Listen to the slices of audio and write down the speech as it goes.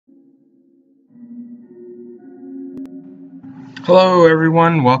Hello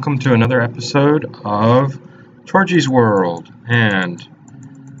everyone, welcome to another episode of Torchy's World, and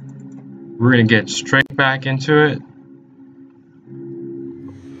we're going to get straight back into it.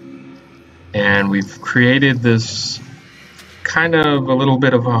 And we've created this kind of a little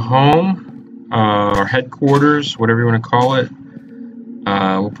bit of a home, or headquarters, whatever you want to call it.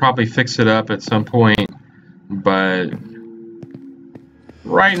 We'll probably fix it up at some point, but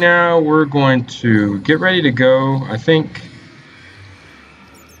right now we're going to get ready to go. I think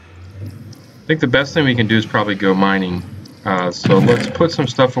the best thing we can do is probably go mining. So let's put some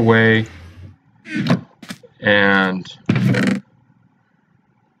stuff away, and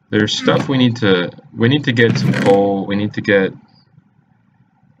there's stuff we need to get some coal. We need to get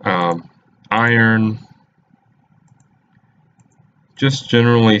iron. Just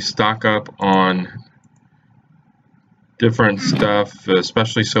generally stock up on different stuff,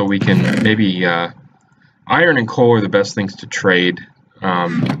 especially so we can maybe iron and coal are the best things to trade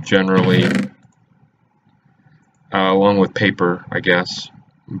generally. Along with paper, I guess.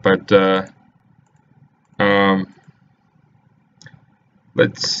 But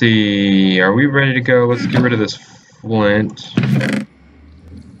let's see. Are we ready to go? Let's get rid of this flint.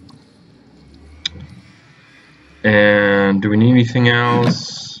 And do we need anything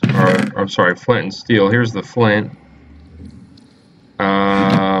else? Or I'm sorry, flint and steel. Here's the flint.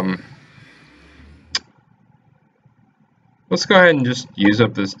 Let's go ahead and just use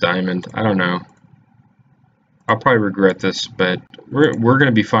up this diamond. I don't know. I'll probably regret this, but we're going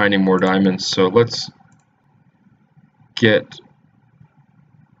to be finding more diamonds, so let's get...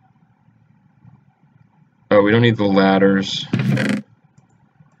 Oh, we don't need the ladders.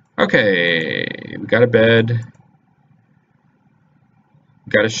 Okay, we got a bed.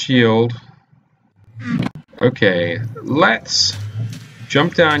 Got a shield. Okay, let's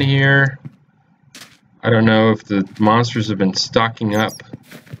jump down here. I don't know if the monsters have been stocking up,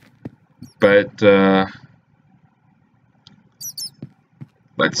 but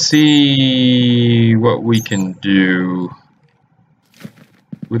let's see what we can do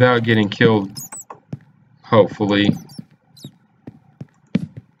without getting killed, hopefully.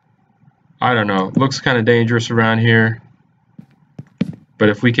 I don't know, it looks kind of dangerous around here, but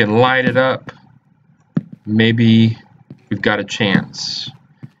if we can light it up, maybe we've got a chance.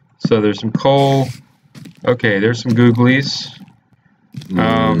 So there's some coal. Okay, there's some googlies.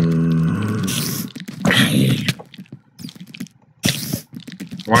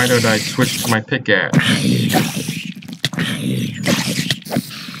 Why don't I switch to my pickaxe?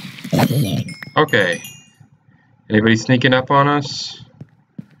 Okay. Anybody sneaking up on us?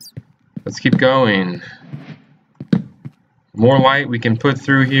 Let's keep going. The more light we can put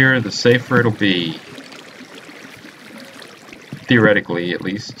through here, the safer it'll be. Theoretically, at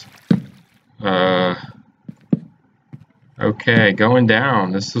least. Okay, going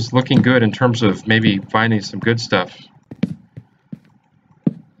down. This is looking good in terms of maybe finding some good stuff.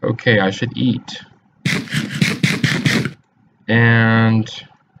 Okay, I should eat. And...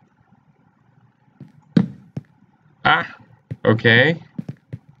 okay.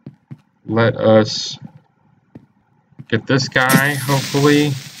 Let us get this guy,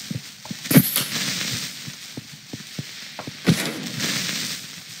 hopefully.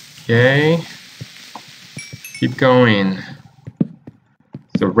 Okay. Keep going.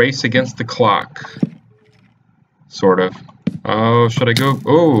 It's a race against the clock. Sort of. Oh, should I go?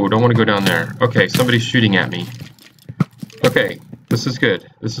 Oh, don't want to go down there. Okay, somebody's shooting at me. Okay, this is good.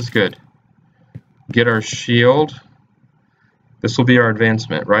 This is good. Get our shield. This will be our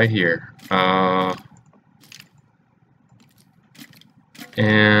advancement right here.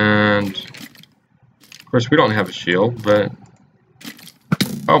 And of course we don't have a shield, but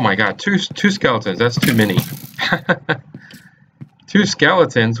oh my god, two skeletons. That's too many. Two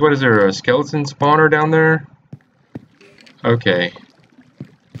skeletons. What is there? A skeleton spawner down there? Okay.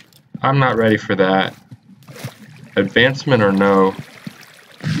 I'm not ready for that. Advancement or no?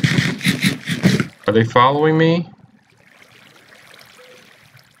 Are they following me?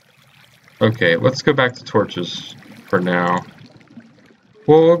 Okay, let's go back to torches for now.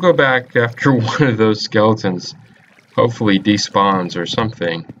 Well, we'll go back after one of those skeletons hopefully despawns or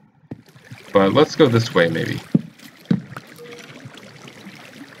something. But let's go this way maybe.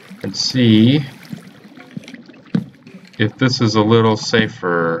 And see if this is a little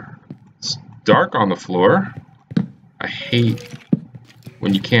safer. It's dark on the floor. I hate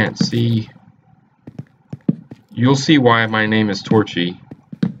when you can't see. You'll see why my name is Torchy.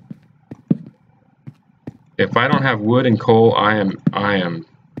 If I don't have wood and coal, I am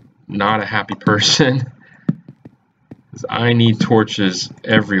not a happy person. I need torches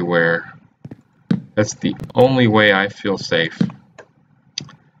everywhere. That's the only way I feel safe.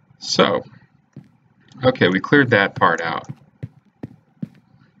 So, okay, we cleared that part out.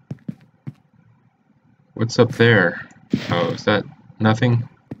 What's up there? Oh, is that nothing?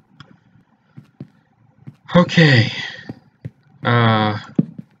 Okay. I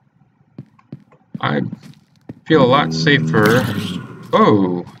feel a lot safer.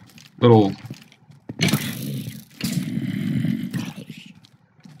 Oh, little.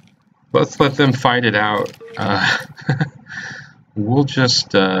 Let's let them fight it out. We'll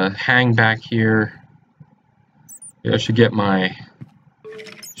just hang back here. I should get my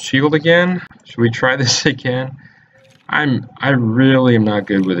shield again. Should we try this again? I really am not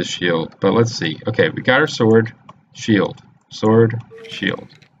good with a shield, but let's see. Okay, we got our sword, shield, sword, shield.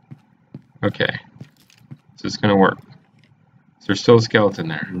 Okay, so it's gonna work. So there's still a skeleton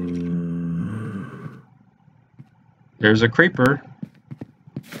there. There's a creeper,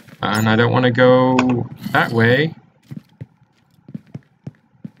 and I don't want to go that way.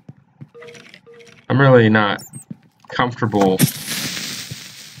 I'm really not comfortable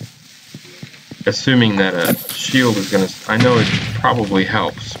assuming that a shield is gonna. I know it probably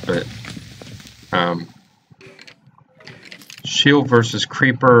helps, but shield versus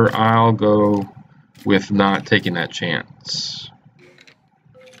creeper, I'll go with not taking that chance.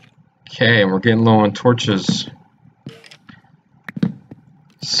 Okay, and we're getting low on torches.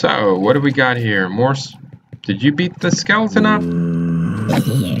 So, what do we got here? More. Did you beat the skeleton up?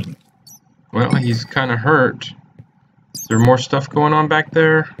 Well, he's kind of hurt. Is there more stuff going on back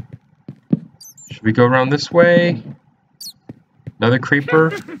there? Should we go around this way? Another creeper?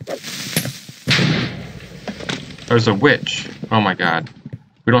 There's a witch. Oh my god.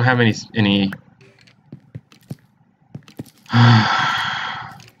 We don't have any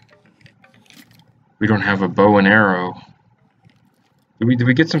we don't have a bow and arrow. Did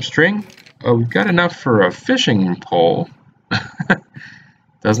we get some string? Oh, we've got enough for a fishing pole.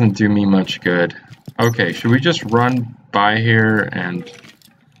 Doesn't do me much good. Okay, should we just run by here and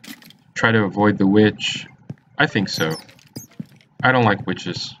try to avoid the witch? I think so. I don't like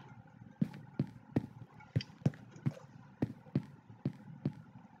witches.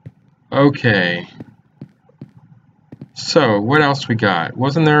 Okay. So, what else we got?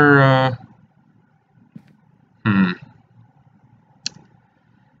 Wasn't there,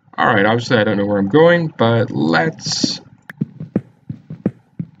 Alright, obviously I don't know where I'm going, but let's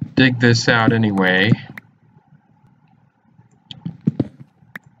dig this out anyway.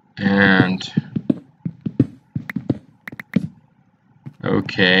 And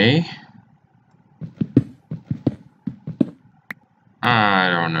okay. I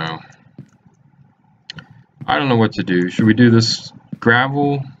don't know. I don't know what to do. Should we do this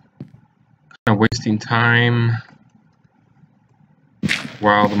gravel? Kind of wasting time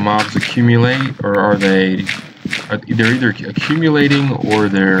while the mobs accumulate, or are they? They're either accumulating or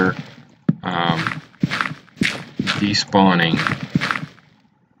they're despawning.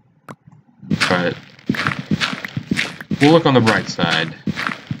 But we'll look on the bright side.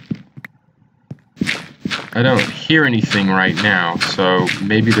 I don't hear anything right now, so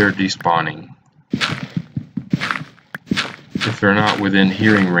maybe they're despawning. If they're not within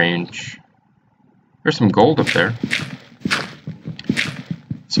hearing range. There's some gold up there.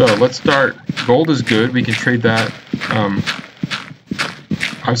 So let's start. Gold is good. We can trade that.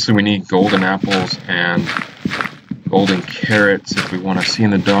 Obviously we need golden apples and golden carrots if we want to see in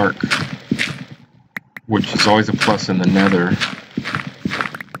the dark, which is always a plus in the nether.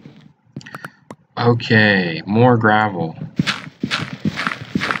 Okay, more gravel.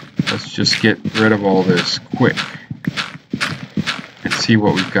 Let's just get rid of all this quick and see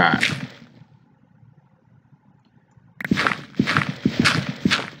what we've got.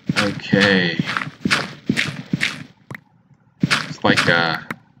 Okay. It's like a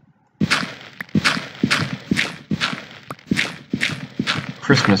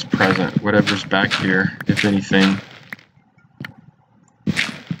Christmas present, whatever's back here, if anything.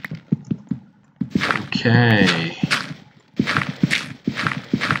 Okay.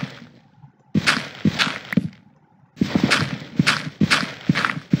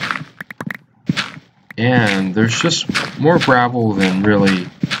 And there's just more gravel than really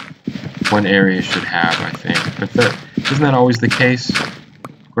one area should have, I think. But isn't that always the case?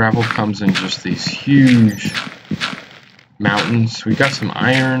 Gravel comes in just these huge mountains. We got some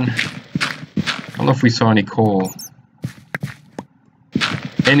iron. I don't know if we saw any coal.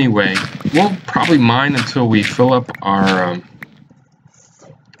 Anyway, we'll probably mine until we fill up our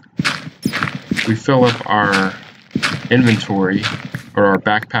inventory, or our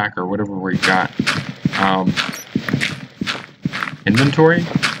backpack, or whatever we got. Inventory.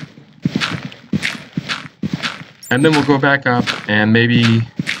 And then we'll go back up and maybe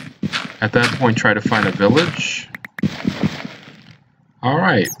at that point try to find a village.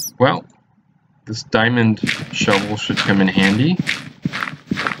 Alright, well, this diamond shovel should come in handy.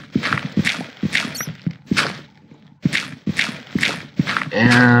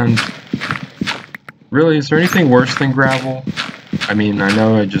 And really, is there anything worse than gravel? I mean, I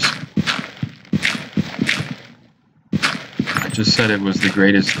know I just said it was the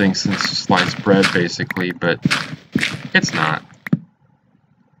greatest thing since sliced bread, basically, but it's not.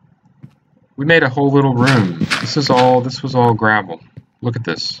 We made a whole little room. This was all gravel. Look at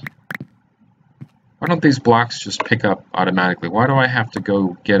this. Why don't these blocks just pick up automatically? Why do I have to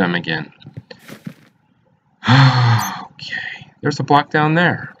go get them again? Okay, there's a block down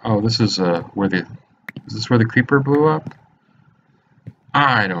there. Oh, this is where the creeper blew up?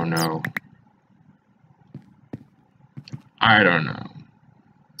 I don't know. I don't know.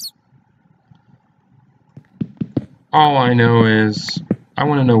 All I know is I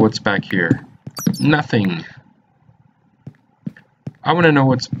want to know what's back here. Nothing. I want to know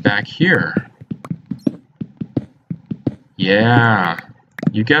what's back here. Yeah,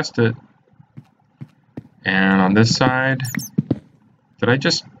 you guessed it. And on this side, what are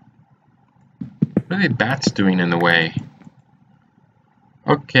the bats doing in the way?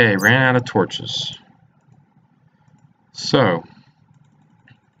 Okay, ran out of torches. So,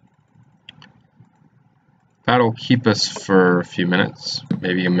 that'll keep us for a few minutes,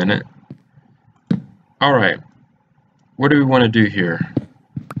 maybe a minute. Alright, what do we want to do here?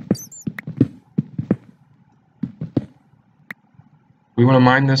 We want to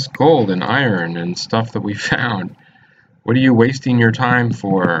mine this gold and iron and stuff that we found. What are you wasting your time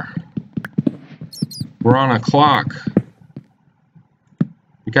for? We're on a clock.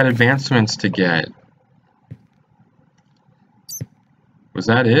 We got advancements to get. Was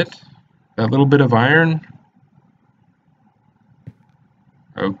that it? That little bit of iron?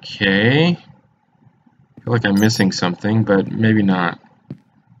 Okay. I feel like I'm missing something, but maybe not.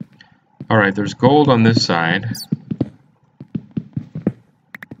 Alright, there's gold on this side.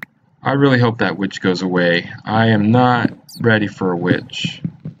 I really hope that witch goes away. I am not ready for a witch.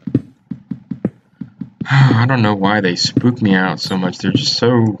 I don't know why they spook me out so much. They're just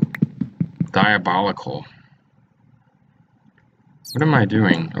so diabolical. What am I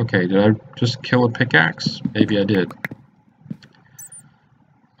doing? Okay, did I just kill a pickaxe? Maybe I did.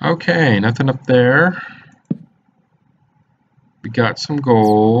 Okay, nothing up there. We got some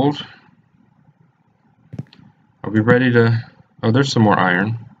gold. Are we ready to... Oh, there's some more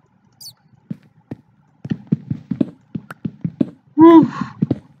iron. Woo!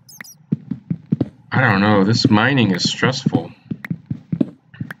 I don't know, this mining is stressful.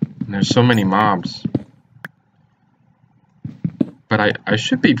 And there's so many mobs. But I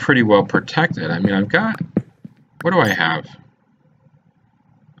should be pretty well protected. I mean, I've got... What do I have?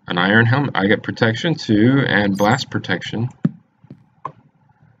 An iron helmet. I get protection too, and blast protection.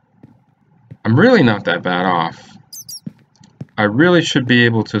 I'm really not that bad off. I really should be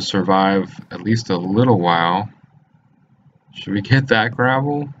able to survive at least a little while. Should we get that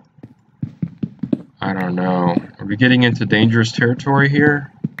gravel? I don't know. Are we getting into dangerous territory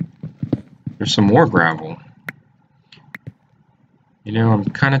here? There's some more gravel. You know, I'm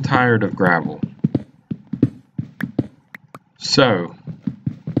kind of tired of gravel. So,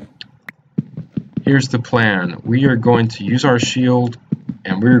 here's the plan. We are going to use our shield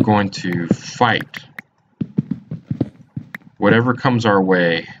and we're going to fight whatever comes our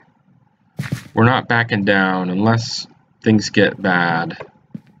way. We're not backing down unless things get bad.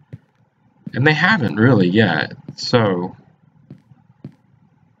 And they haven't really yet. So,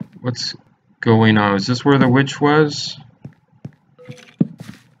 what's going on? Is this where the witch was?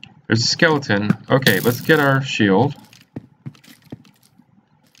 There's a skeleton. Okay, let's get our shield.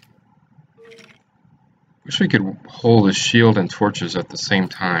 Wish we could hold a shield and torches at the same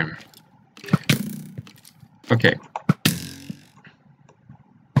time. Okay.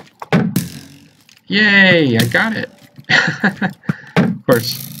 Yay, I got it. Of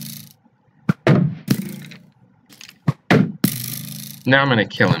course. Now I'm gonna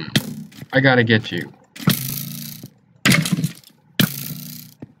kill him. I gotta get you.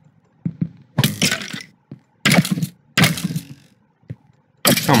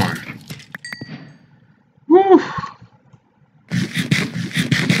 Come on. Woo!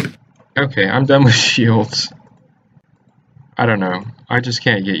 Okay, I'm done with shields. I don't know. I just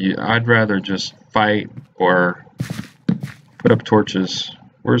can't get you. I'd rather just fight or put up torches.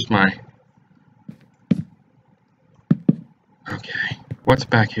 Where's my... Okay, what's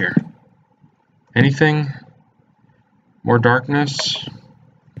back here? Anything? More darkness?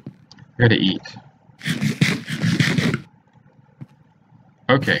 I gotta eat.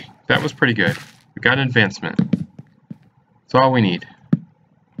 Okay, that was pretty good. We got an advancement. That's all we need.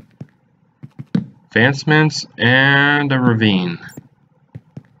 Advancements and a ravine.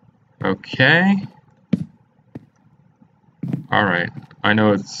 Okay. Alright, I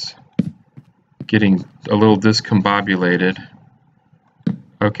know it's getting a little discombobulated.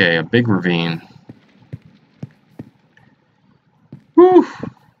 Okay, a big ravine. Whew!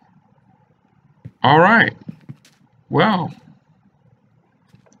 Alright. Well.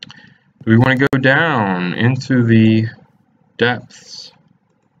 Do we want to go down into the depths?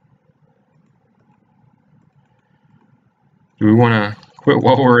 Do we want to quit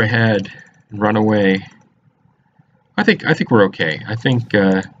while we're ahead and run away? I think we're okay. I think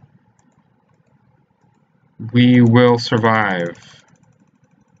we will survive.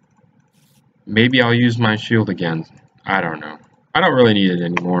 Maybe I'll use my shield again. I don't know. I don't really need it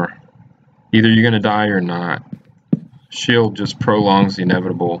anymore. Either you're gonna die or not. Shield just prolongs the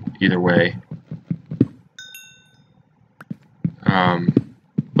inevitable either way.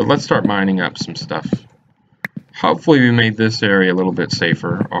 But let's start mining up some stuff. Hopefully we made this area a little bit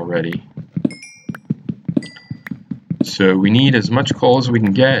safer already. So we need as much coal as we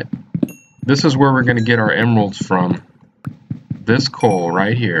can get. This is where we're going to get our emeralds from. This coal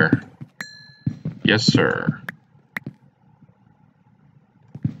right here. Yes, sir.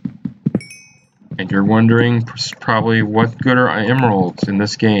 And you're wondering probably what good are emeralds in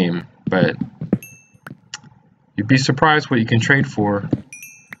this game, but you'd be surprised what you can trade for.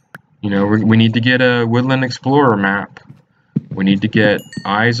 You know, we need to get a Woodland Explorer map. We need to get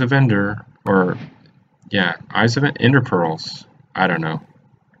Eyes of Ender, or yeah, Eyes of Ender Pearls. I don't know.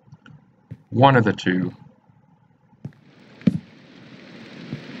 One of the two.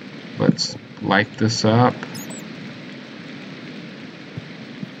 Let's light this up.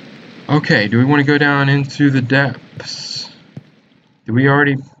 Okay, do we want to go down into the depths? Did we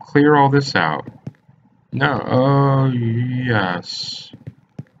already clear all this out? No. Oh, yes.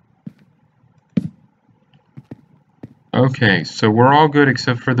 Okay, so we're all good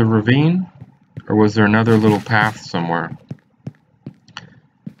except for the ravine? Or was there another little path somewhere?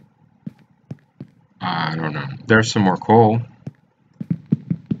 I don't know. There's some more coal.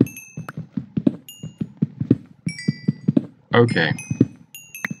 Okay.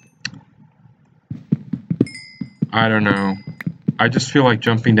 I don't know. I just feel like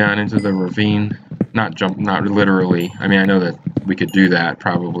jumping down into the ravine. Not literally. I mean, I know that we could do that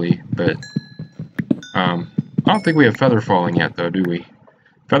probably, but I don't think we have feather falling yet, though, do we?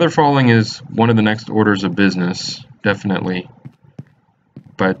 Feather falling is one of the next orders of business, definitely.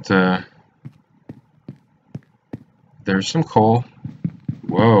 But there's some coal.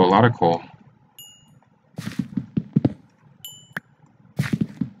 Whoa, a lot of coal.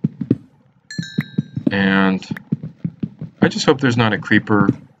 And I just hope there's not a creeper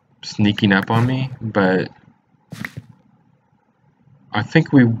sneaking up on me, but I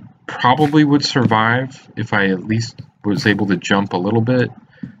think we probably would survive if I at least was able to jump a little bit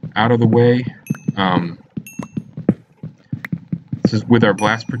out of the way. This is with our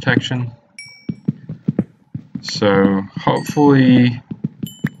blast protection. So hopefully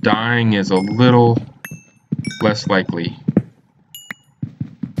dying is a little less likely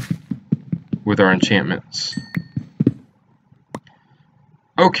with our enchantments.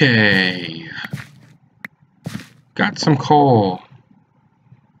 Okay. Got some coal.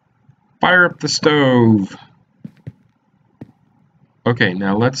 Fire up the stove. Okay,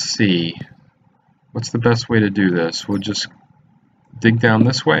 now let's see. What's the best way to do this? We'll just dig down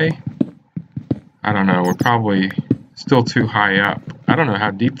this way. I don't know, we're probably still too high up. I don't know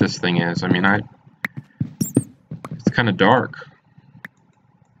how deep this thing is. I mean, it's kind of dark.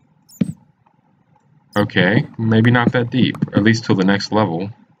 Okay, maybe not that deep, at least till the next level.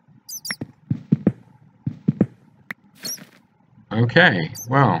 Okay,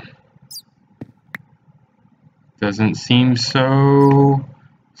 well. Doesn't seem so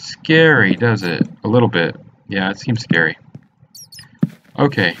scary, does it? A little bit. Yeah, it seems scary.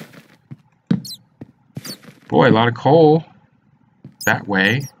 Okay. Boy, a lot of coal that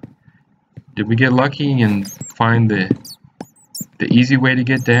way. Did we get lucky and find the easy way to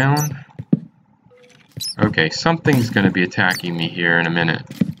get down? Okay, something's going to be attacking me here in a minute.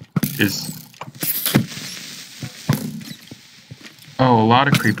 Oh, a lot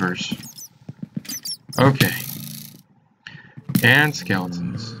of creepers. Okay. And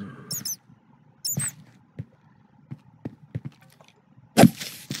skeletons.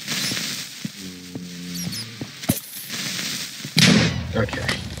 Okay.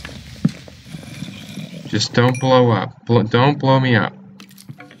 Just don't blow up. Don't blow me up.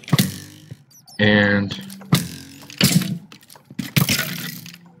 And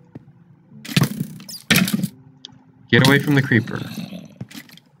Get away from the creeper.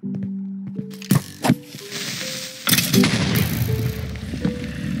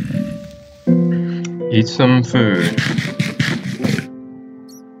 Eat some food.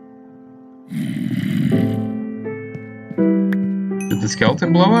 Did the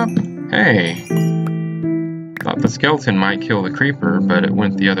skeleton blow up? Hey. Thought the skeleton might kill the creeper, but it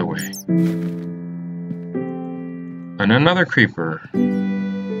went the other way. And another creeper.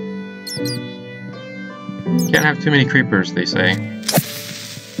 Can't have too many creepers, they say.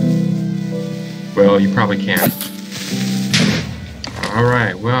 Well, you probably can.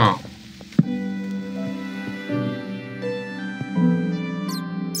 Alright, well.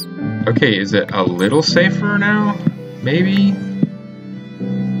 Okay, is it a little safer now? Maybe?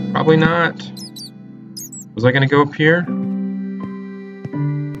 Probably not. Was I gonna go up here?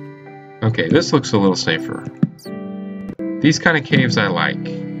 Okay, this looks a little safer. These kind of caves I like.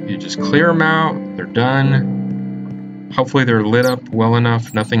 You just clear them out, they're done. Hopefully they're lit up well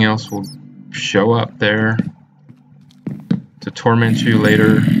enough, nothing else will show up there to torment you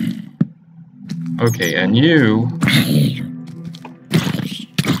later. Okay, and you...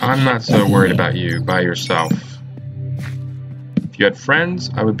 I'm not so worried about you by yourself. If you had friends,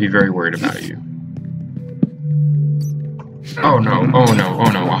 I would be very worried about you. Oh no, oh no,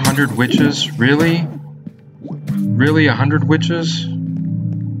 oh no, 100 witches? Really? Really, 100 witches?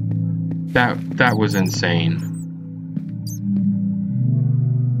 That was insane.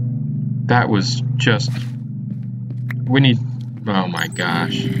 That was just... We need... Oh my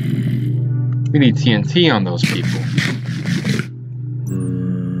gosh. We need TNT on those people.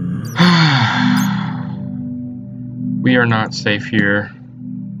 We are not safe here.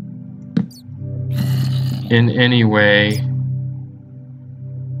 In any way.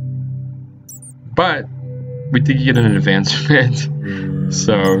 But we did get an advancement.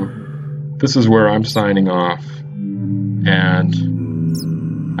 So this is where I'm signing off. And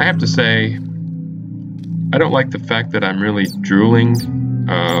I have to say, I don't like the fact that I'm really drooling.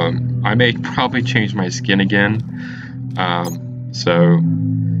 I may probably change my skin again.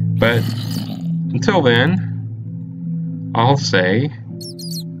 But until then, I'll say,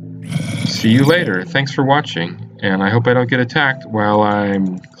 see you later. Thanks for watching, and I hope I don't get attacked while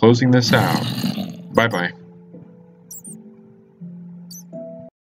I'm closing this out. Bye-bye.